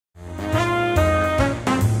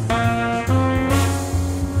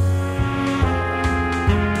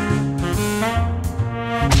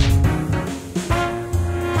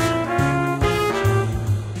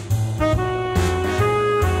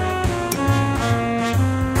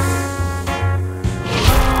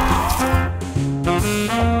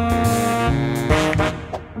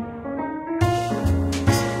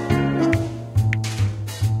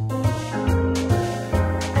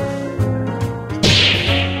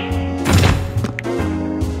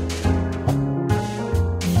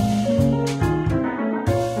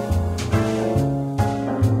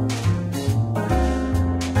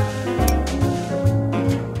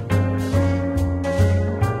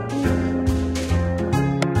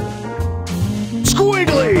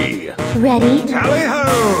ready. Tally-ho!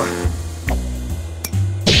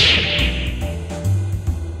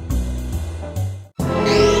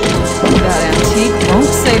 That antique won't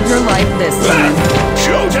save your life this time.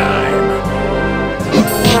 Showtime!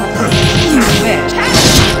 You wish.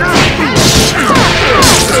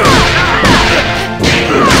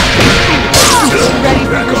 Ready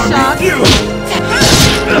for your shot?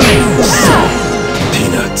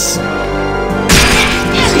 Peanuts.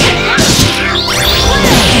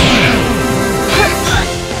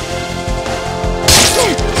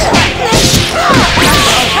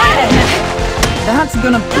 That's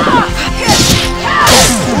gonna be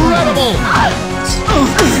Incredible!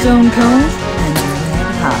 stone cold and red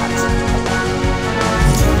hot.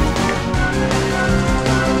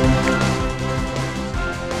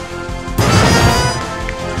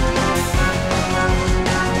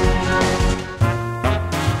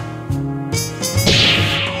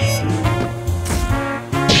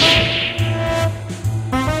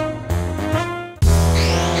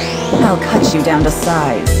 I'll cut you down to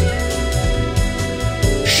size.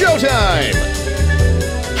 Showtime!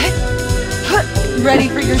 Ready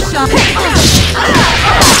for your shot?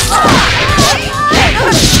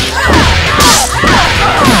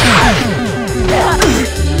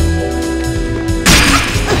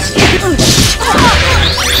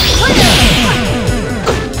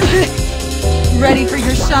 Ready for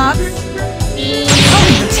your shots?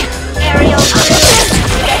 Aerial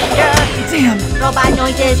Damn. robot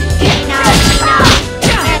noises.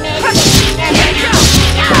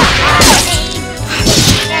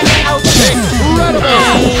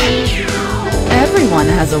 Everyone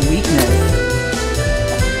has a weakness.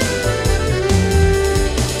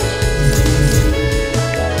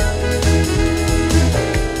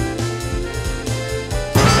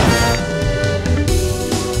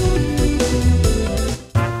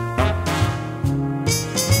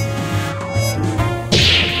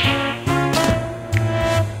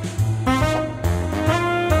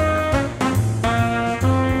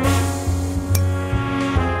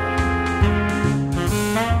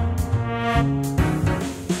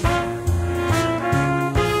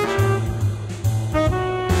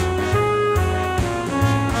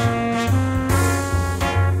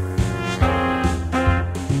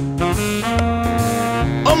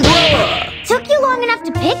 Took you long enough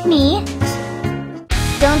to pick me.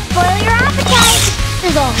 Don't spoil your appetite.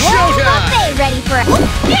 There's a whole buffet ready for us.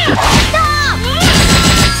 Stop!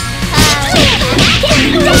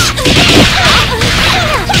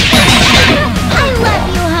 I love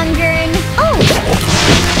you, Hungern. Oh.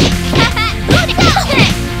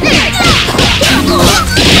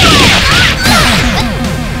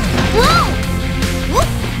 Whoa!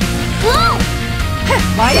 Whoa!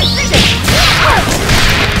 Why is this?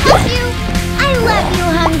 I love you,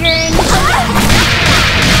 Hungern.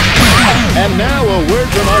 And now a word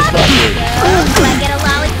from our sponsors. Do I get a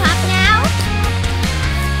lollipop now?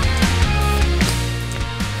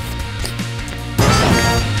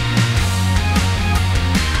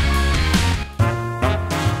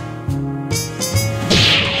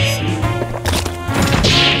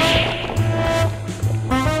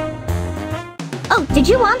 Oh, did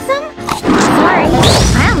you want some? Sorry,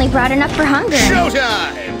 I only brought enough for Hungern.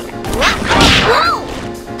 Showtime! Whoa!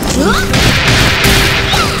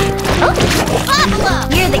 Oh,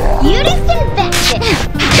 you're the cutest and bestest.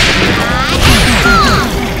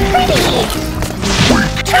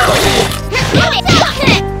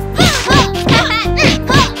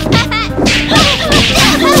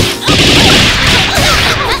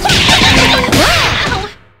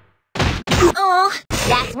 Oh,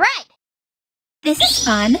 that's right. This is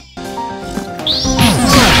fun.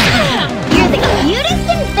 You're the cutest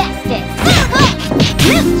and bestest.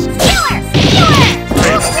 Skiller!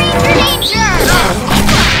 Stranger danger!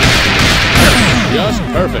 Just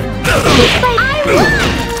perfect. I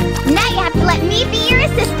won! Now you have to let me be your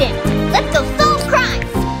assistant. Let's go solve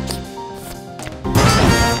crimes.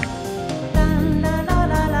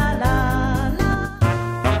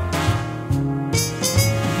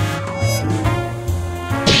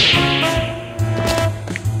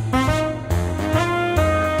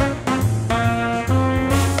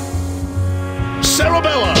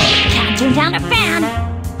 Cerebella! Can't turn down a fan.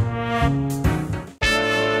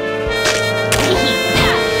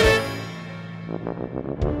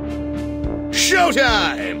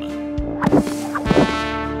 Showtime!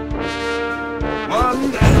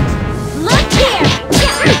 Look here!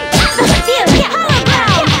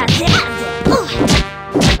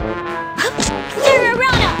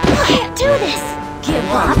 Cererona! Can't do this! Give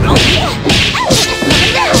up!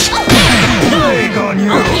 Plague on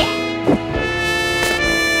you!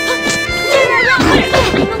 Cererona!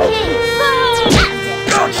 I'm okay!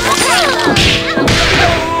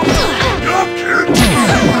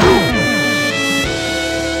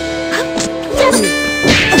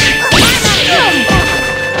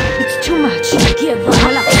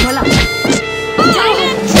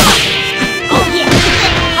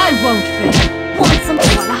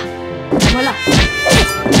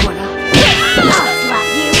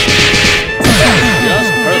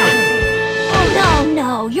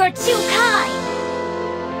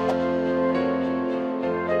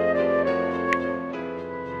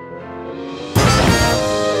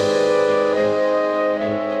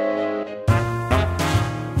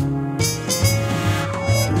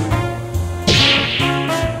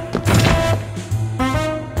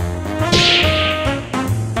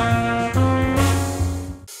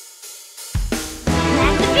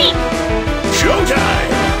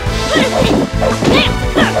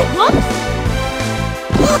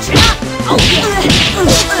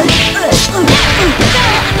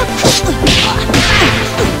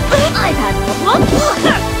 I've had worse.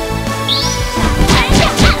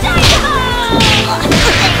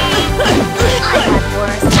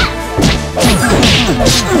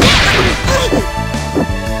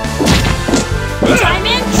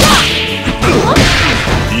 Diamond drop!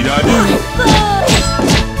 Did I do?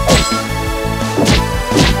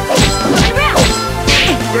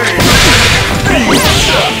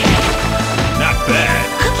 Not bad.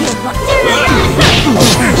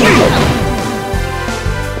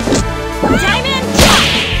 Diamond drop!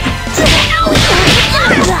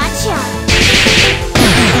 Gotcha!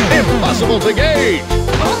 Impossible to gauge.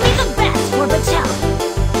 Only the best for Batel.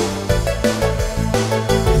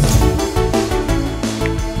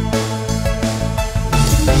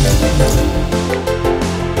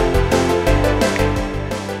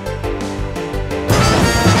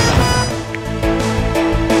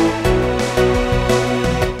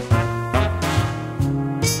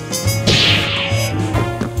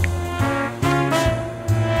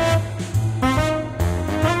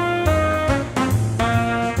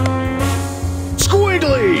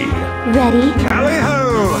 Squiggly. Ready? Tally-ho.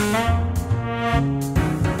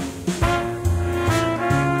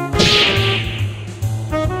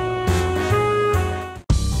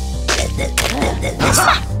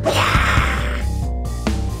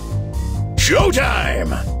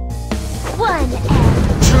 Showtime. 1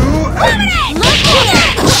 and 2 and...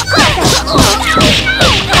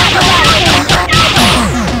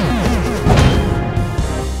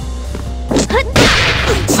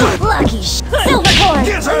 Lucky silver cord!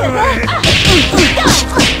 Get away.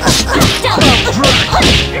 Double!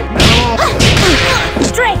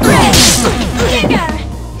 Straight red! Digger!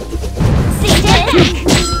 See back!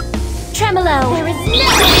 Tremolo! There is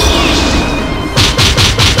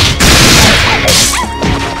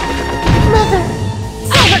Mother!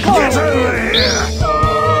 Silver cord!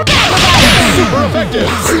 Super effective.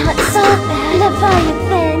 Not so bad,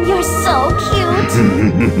 Leviathan. You're so cute.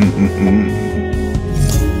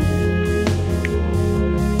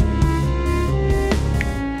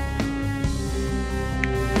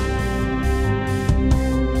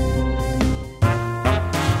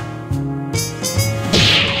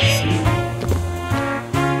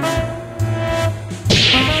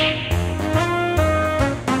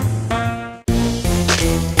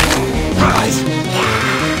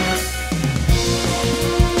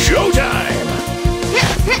 Showtime.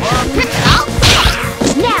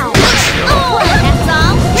 Now!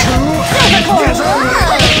 That's all!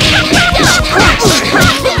 Silver cord!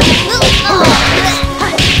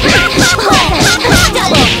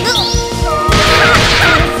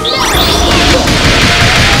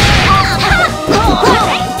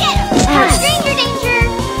 Stranger danger!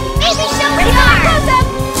 Maybe superstar!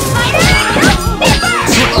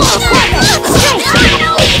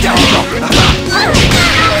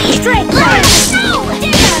 Straight cord!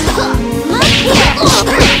 Look here!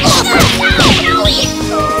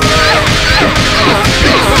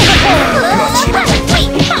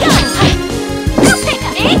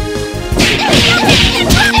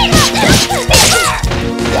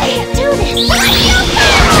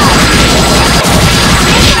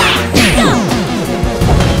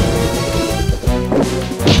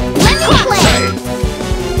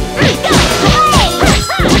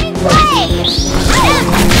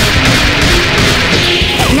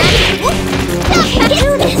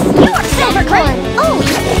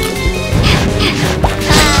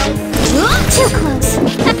 Too close.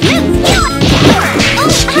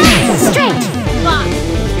 Straight.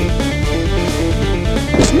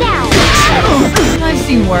 Now. I've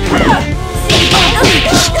seen worse.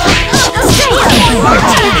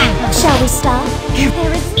 Shall we stop?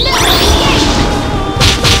 There is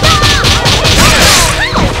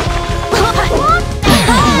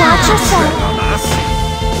Watch yourself.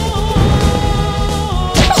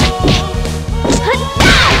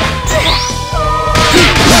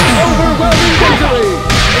 Overwhelming victory.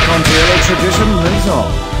 The Contiero tradition lives on.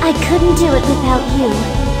 I couldn't do it without you.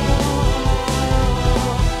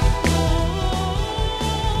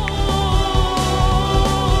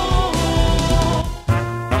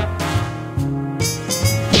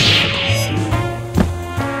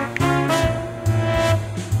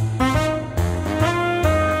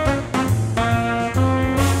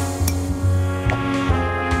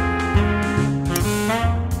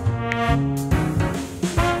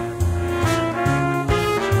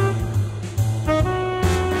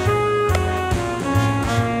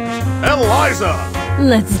 Eliza.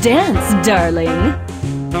 Let's dance, darling.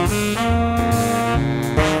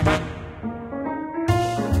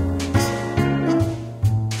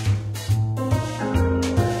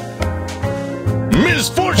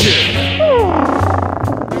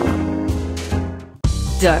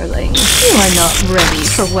 darling. You are not ready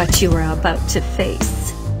for what you are about to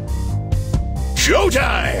face.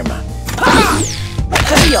 Showtime!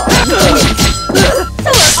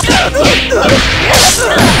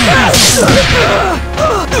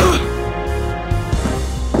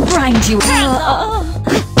 Grind you.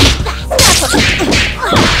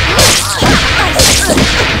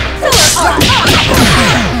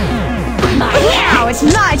 Now it's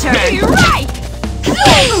my turn. You're right.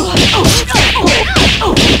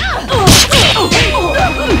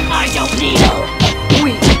 I don't need it.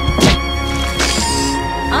 Weak.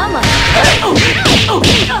 I'm a.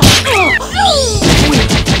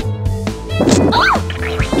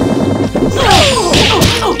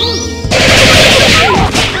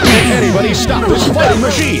 Can anybody stop this fighting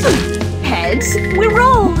machine? Heads, we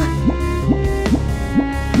roll.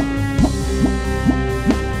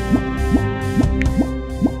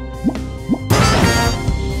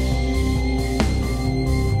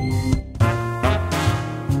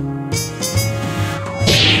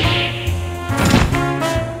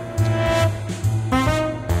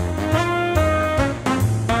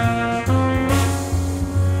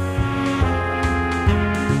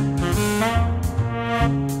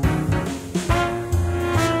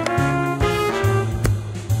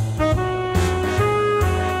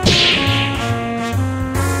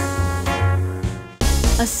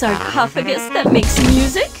 A sarcophagus that makes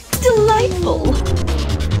music? Delightful!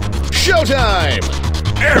 Showtime!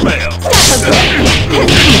 Airmail!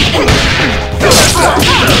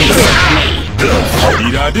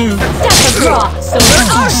 Did I do?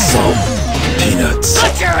 Peanuts.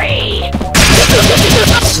 Butchery!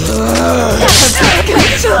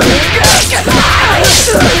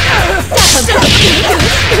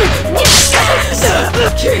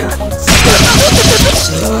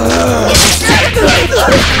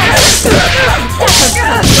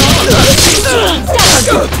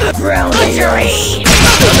 Butchery!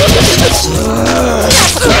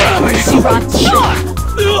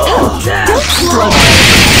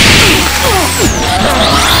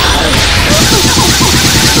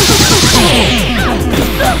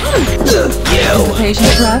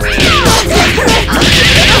 Patient left.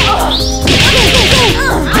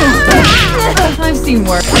 I've seen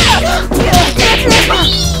worse.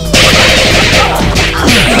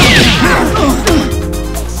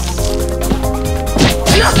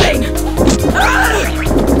 Nothing!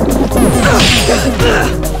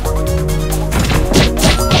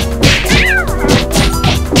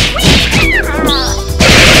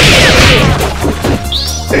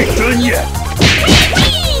 Ain't done yet.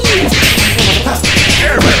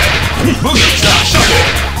 Airmail! Boogie stop shuffle!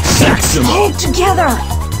 Saximo! Together!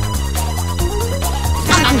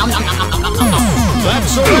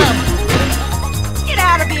 That's a wrap! Get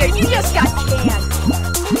out of here! You just got canned!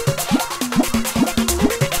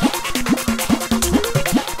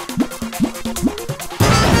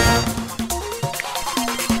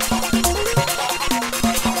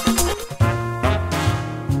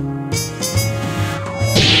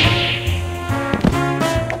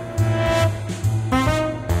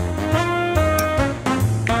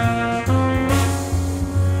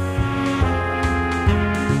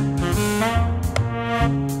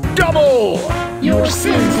 Double! Your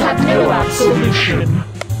sins have no absolution.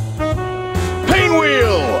 Pain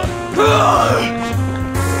wheel!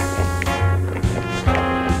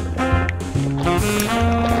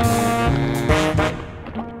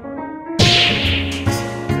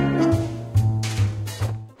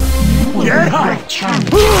 Get high!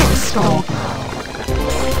 Skullgirl.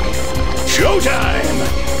 Showtime!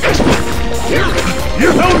 You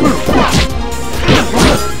don't move!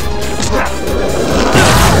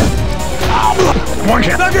 One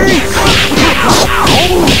shot!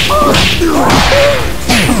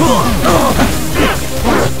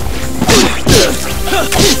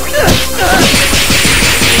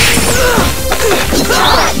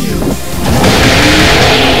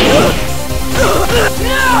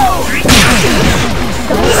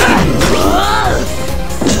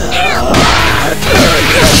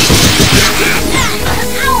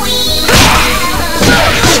 Owie!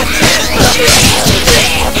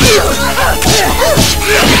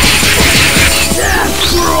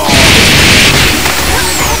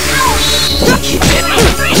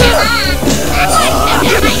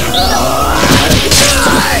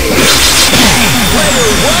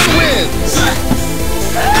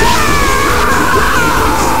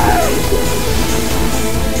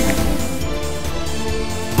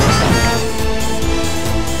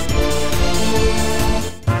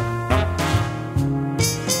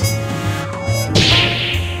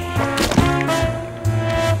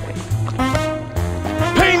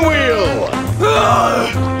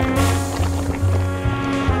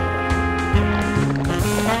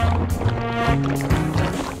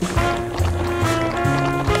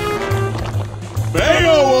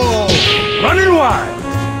 Running wild.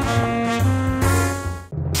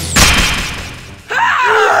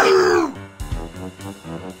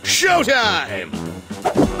 Showtime!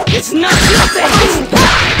 It's not nothing!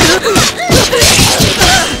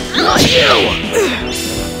 Not you!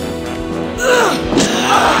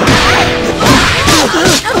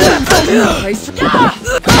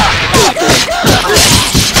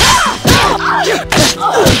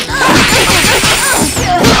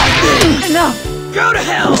 Enough! Go to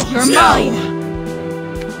hell! You're mine!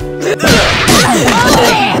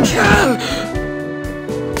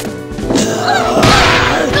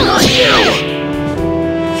 Not you!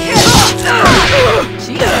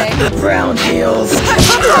 Brown heels!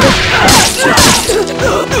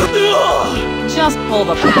 Just pull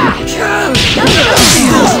the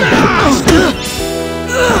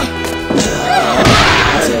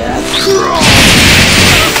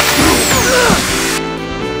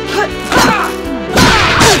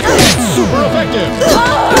Super effective!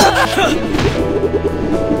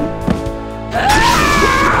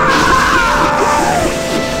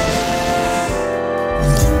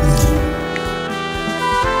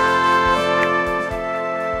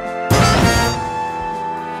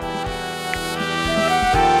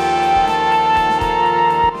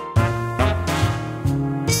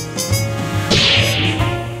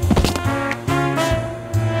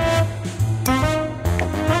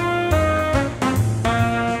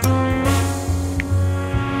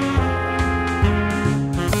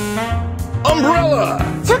 Umbrella!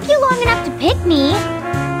 Took you long enough to pick me.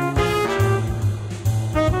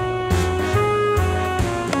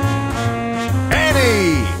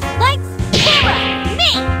 Annie! Lights, camera,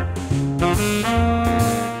 me!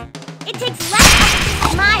 It takes less effort to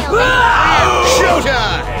smile than to frown.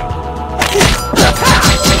 Showtime!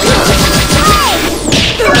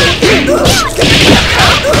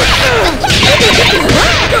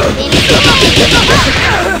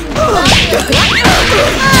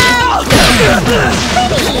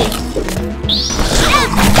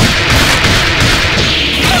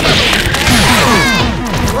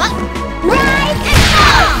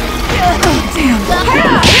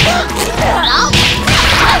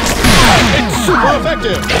 It's super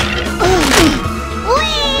effective!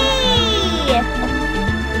 Whee!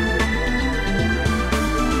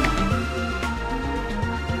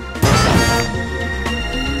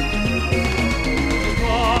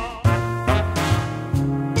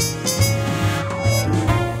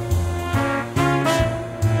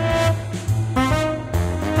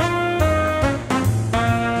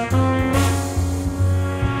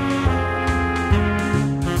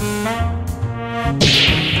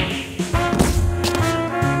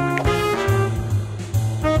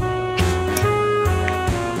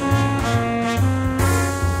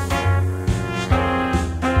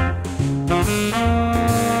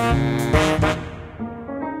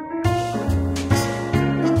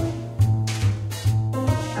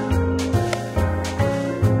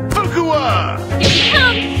 Fukua!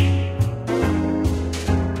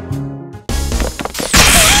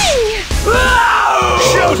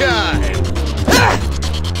 Showtime!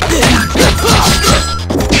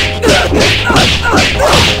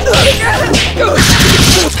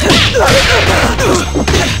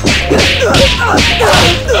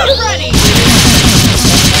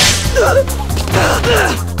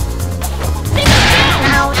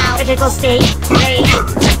 Ow, critical state.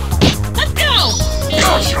 Let's go!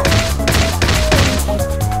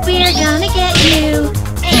 We're gonna get you.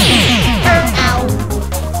 Ow.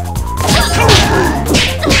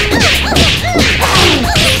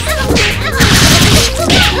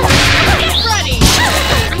 Get ready!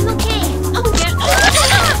 I'm okay.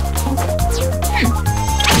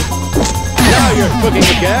 Now you're cooking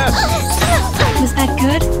with gas! Was that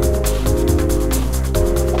good?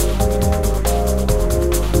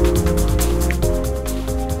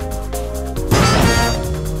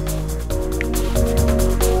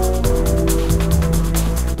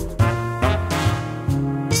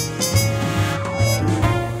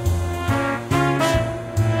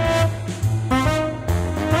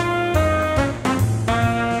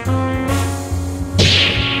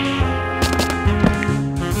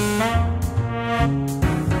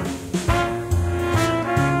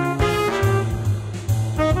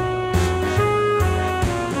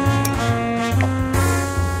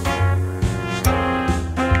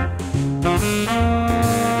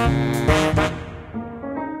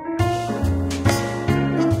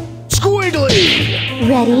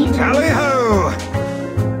 Ready? Tally-ho!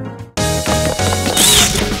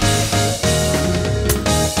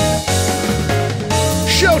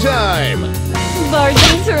 Showtime!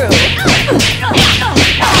 Barging through.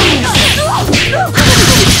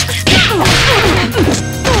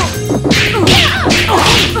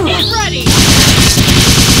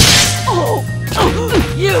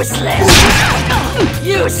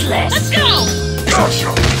 Useless. Let's go. Gotcha.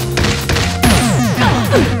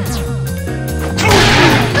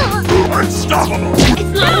 Unstoppable. It's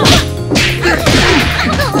not.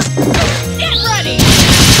 Get ready.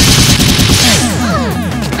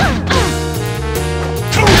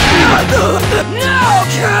 No!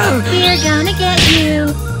 We're gonna get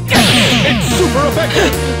you. It's super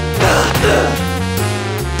effective.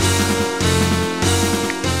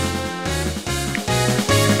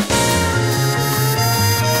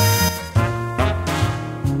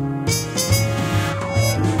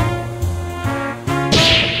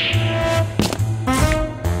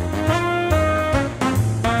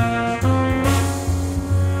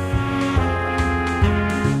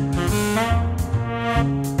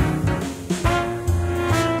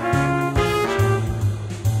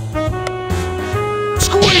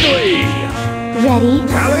 Ready?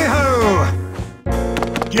 Tally ho!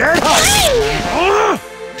 Get high!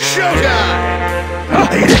 Showtime!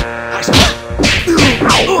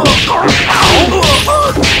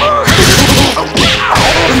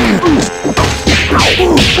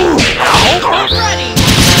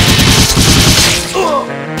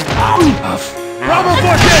 Rubber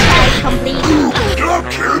bucket! Complete. Drop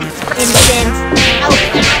kid! Instant.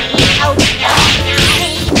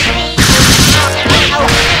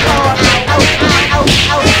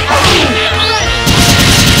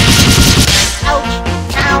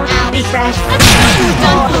 Refresh.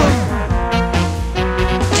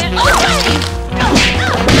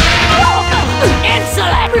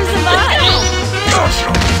 Insolent.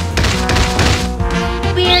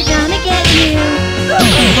 We're gonna get you.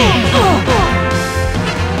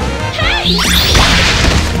 Hey!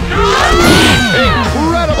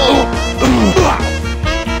 Incredible!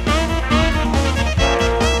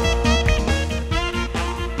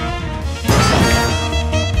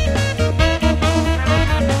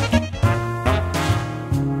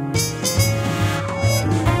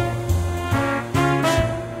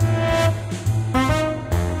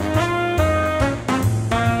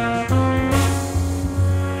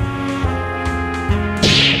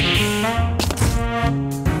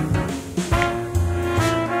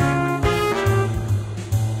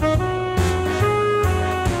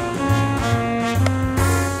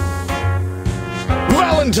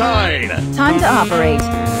 Valentine! Time to operate.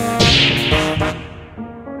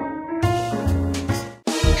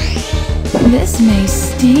 This may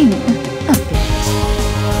sting a bit.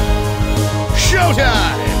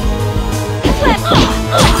 Showtime!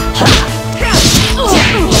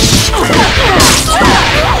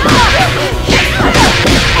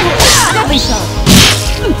 Deadly shot.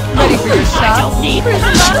 Ready for your shot?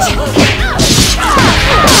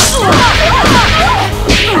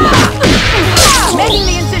 Making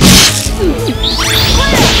the incision.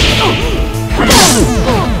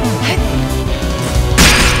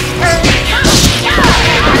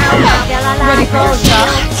 Ready for your shot?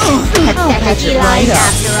 Catch it right up.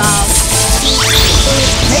 After all.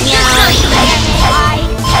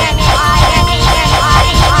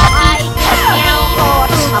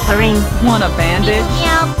 Offering. Want a bandage?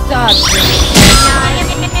 Dodge.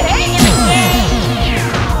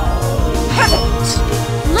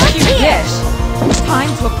 Look here. Yes.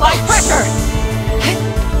 Time to apply pressure.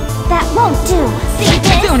 That won't do. See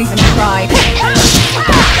this? Don't even try.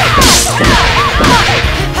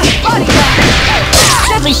 Body back.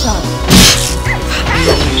 Deadly shot.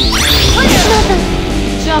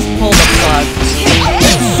 Just pull the plug.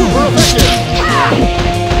 Super effective!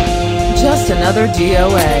 Just another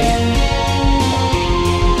DOA.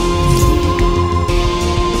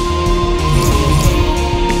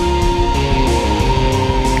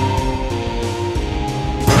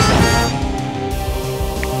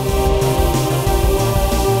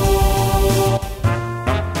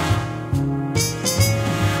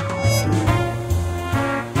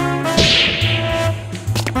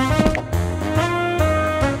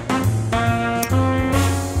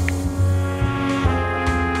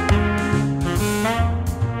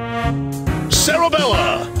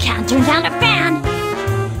 Can't turn down a fan.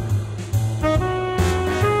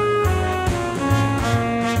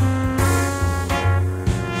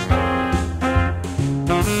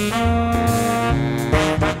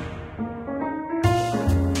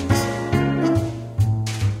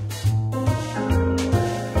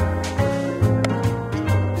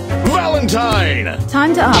 Valentine!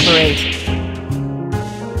 Time to operate.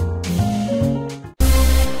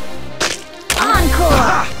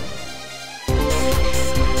 Encore!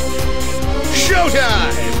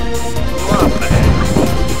 Showtime!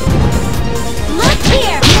 Look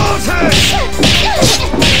here! Perfection!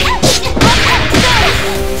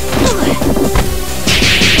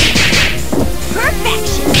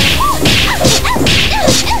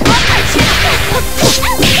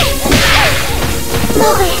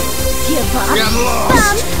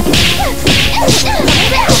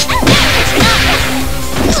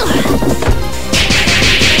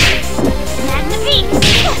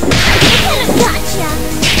 Gotcha!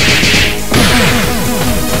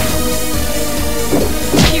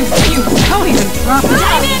 You don't even drop it.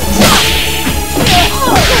 Diamond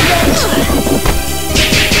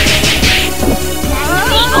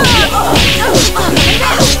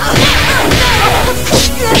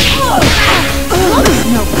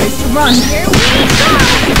No place to run. Here we go!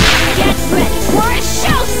 Get ready for a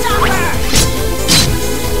showstopper!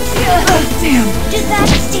 Damn. Does that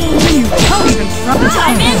sting? You don't even drop it.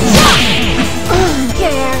 Diamond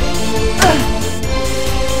Scared.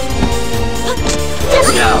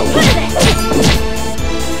 No! Look at this!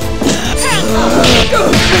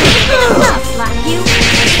 I'll slap you!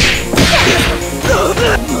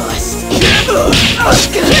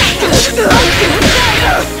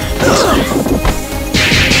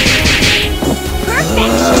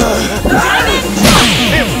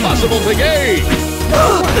 Impossible to gauge!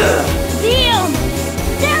 Deal!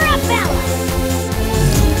 Arabella!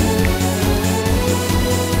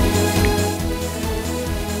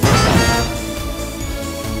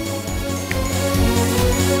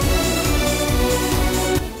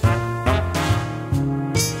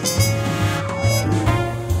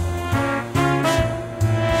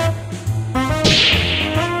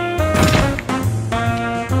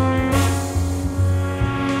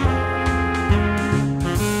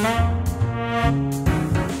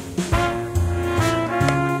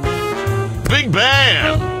 Big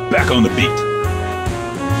Bam! Back on the beat.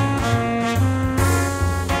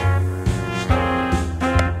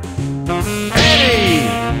 Hey!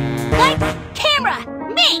 Lights, camera,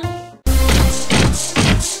 me!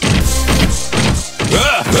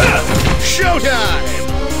 Showtime!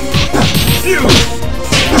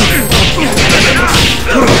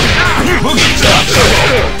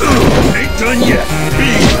 Ain't done yet.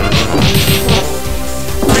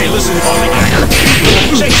 Hey, listen, Pollygagger.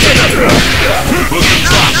 Shake it up.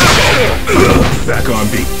 Back on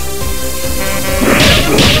beat.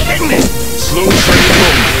 Slow train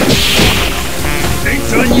rolling. Ain't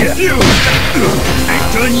done yet. Ain't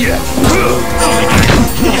done yet.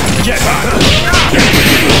 Get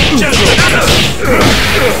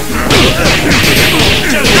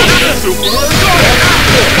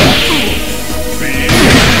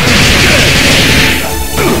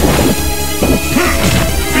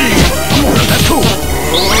That's cool.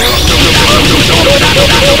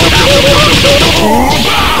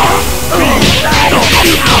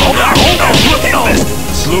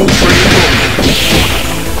 Slow train rolling.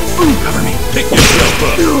 Cover me. Pick yourself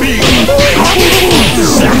up.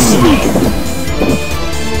 Saxony.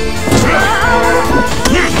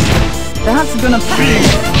 That's gonna pay.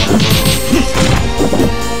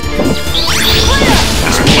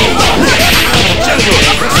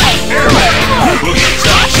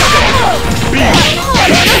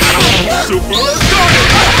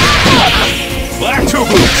 Black two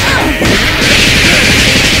boots.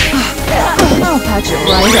 I'll patch it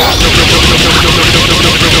right up.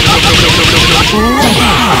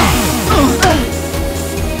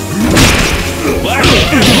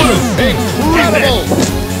 Incredible!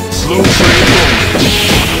 Slow train rolling.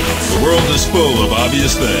 The world is full of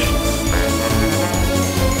obvious things.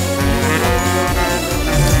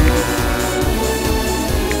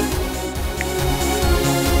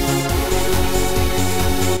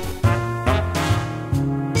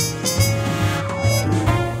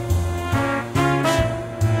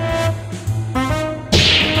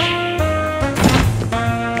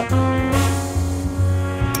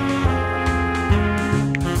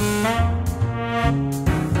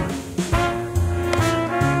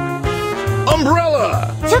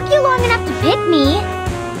 Umbrella! Took you long enough to pick me.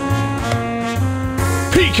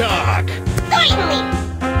 Peacock! Finally!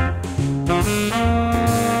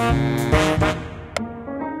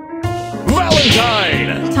 Valentine!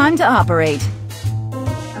 Time to operate.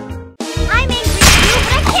 I'm angry at you,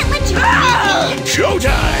 but I can't let you defeat me!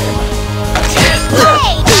 Showtime!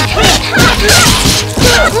 Hey!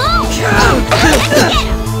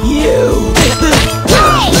 You!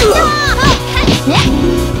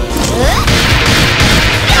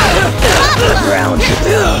 Round.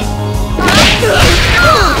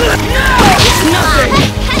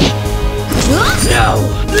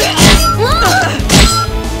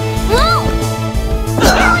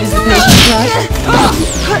 Is the patient right?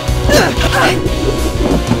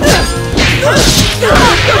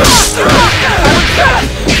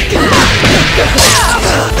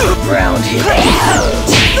 Round here.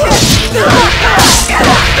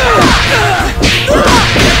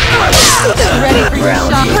 Ready for your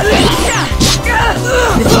shot?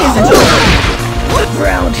 This isn't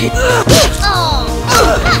Round here. Oh!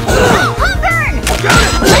 Hungern!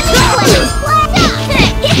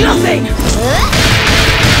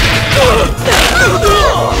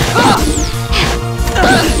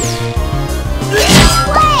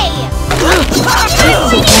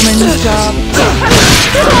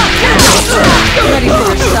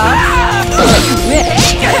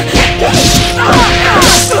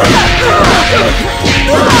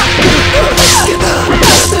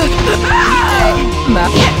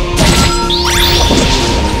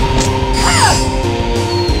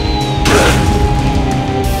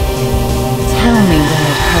 Tell me where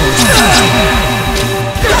it hurts.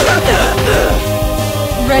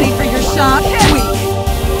 Ready for your shock? Weak.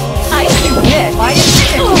 I submit. Why is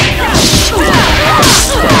it?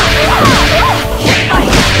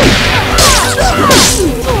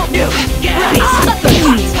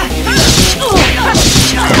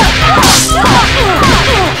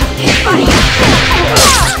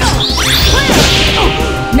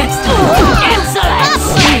 Next time.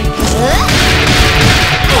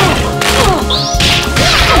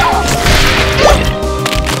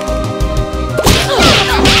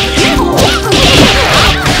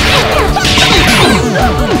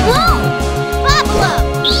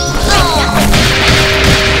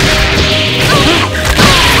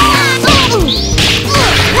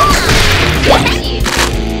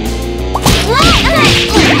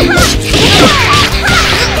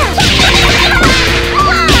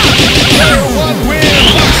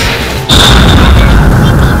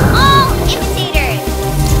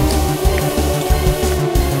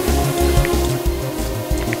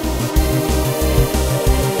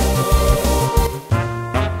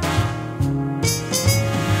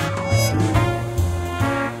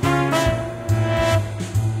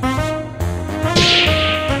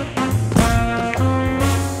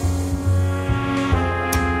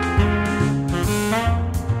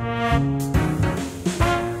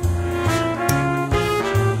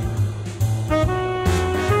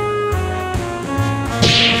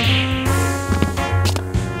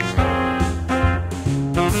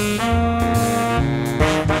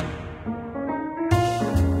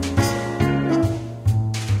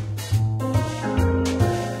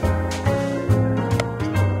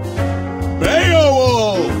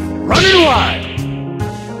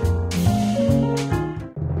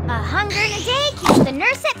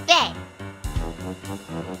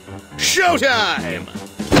 Showtime!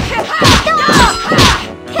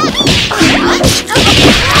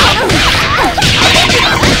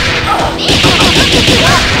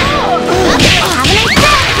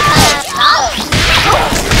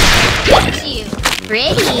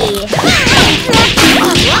 Pretty.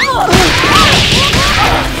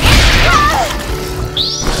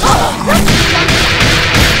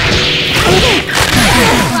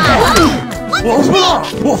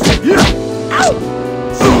 Wolf!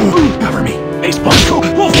 Cover me! Ace punch!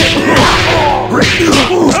 Wolf!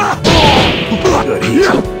 Good heat!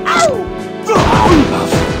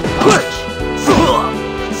 Punch!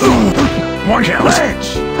 One count! Ledge!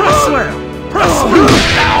 Press slam! Press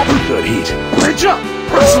slam! Good heat! Ledge up!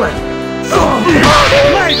 Press slam!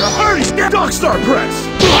 Leg or hurry! Dog star press!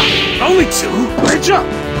 Only two! Ledge up!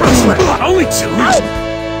 Press slam! Only two!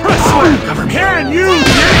 Press slam! Cover me! Can you get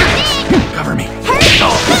it? Cover me!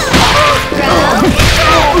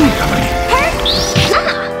 Cover me!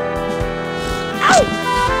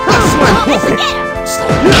 Press slam! Wolf!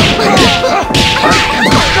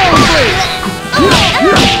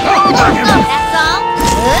 That's all.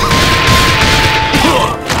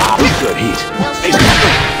 Good heat!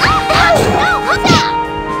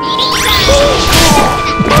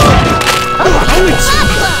 Only two!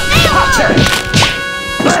 Hot 10!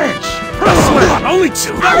 Ledge! Press slam! Only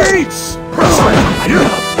two! Nuggets! Press slam!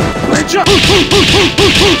 Ledge up!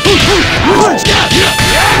 Ledge!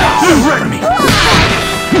 Cover me!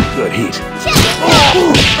 Good heat!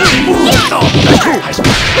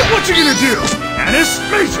 What you gonna do? Anis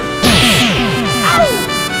Major!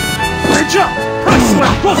 Ledge up! Press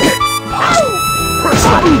slam! Wolf kick! Press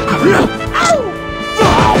slam!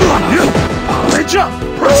 Ledge up!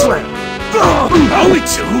 Press slam! Only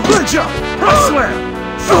two! Ledge up! Press slam!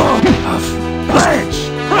 Ledge!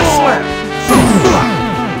 Press slam!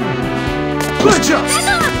 Ledge up!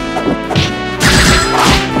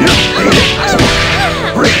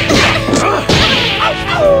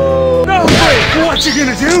 No break! What you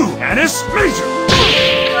gonna do? Anis Major!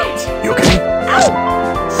 You okay?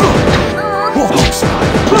 Wolf style!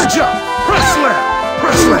 Ledge up! Press slam!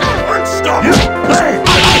 Press slam! Stop! Hey!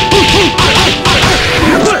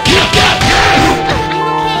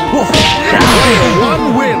 Wolf! One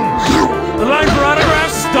wins! The line for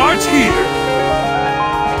autographs starts here!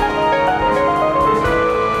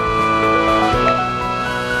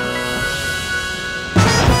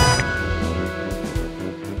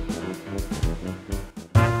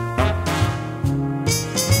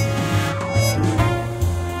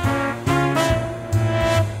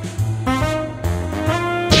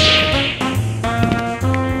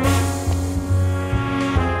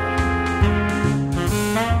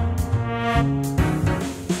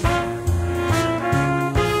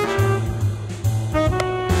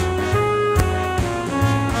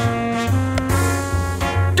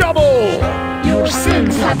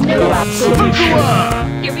 no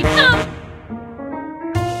absolution. Here we come!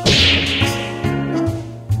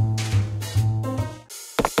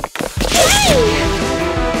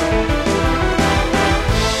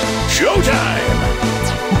 Showtime!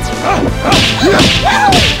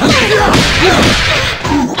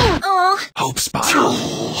 Hope spot.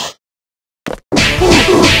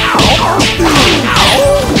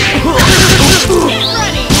 Get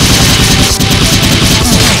ready! Let's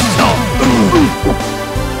go!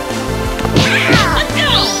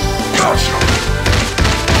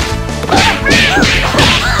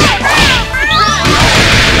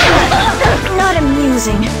 Not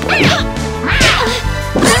amusing.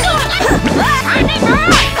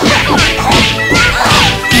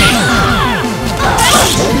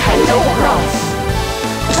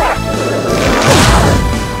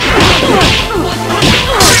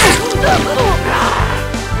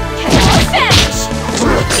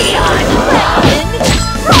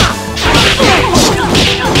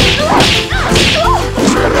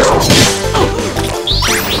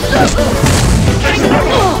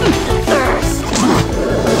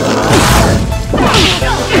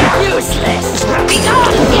 Useless!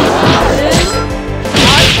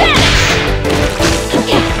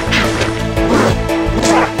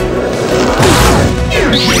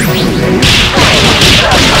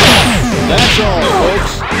 That's all,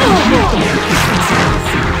 folks.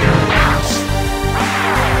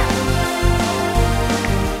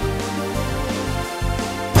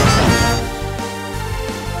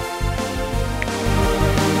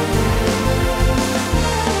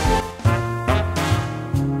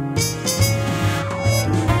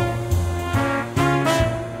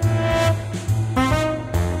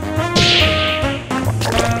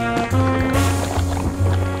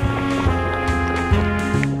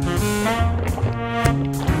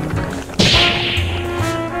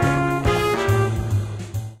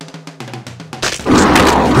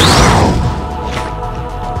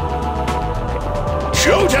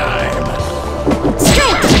 Showtime!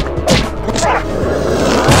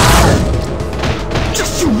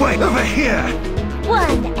 Just you wait over here!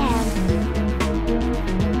 1M.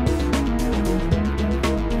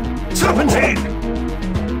 Serpentine!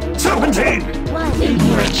 Serpentine! 1. 2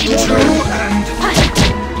 and 1.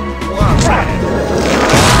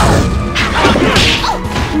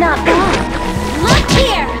 Not bad. Look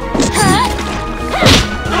here!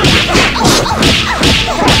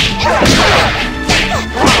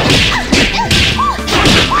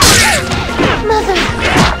 Mother!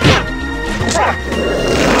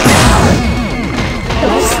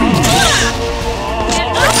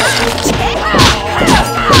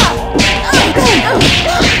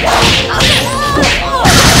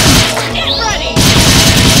 Get ready!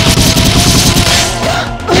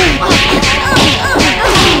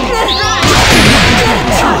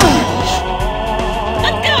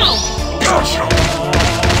 Let's go!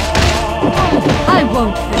 I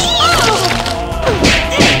won't finish.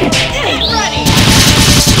 Get ready!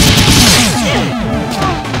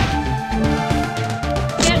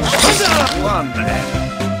 Get over! 1 and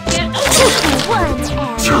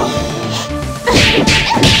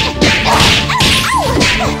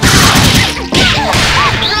Get over!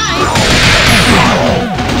 1M.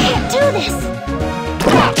 Can't do this!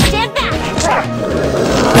 Stand back!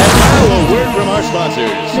 And now a word from our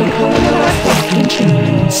sponsors. The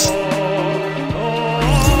continues.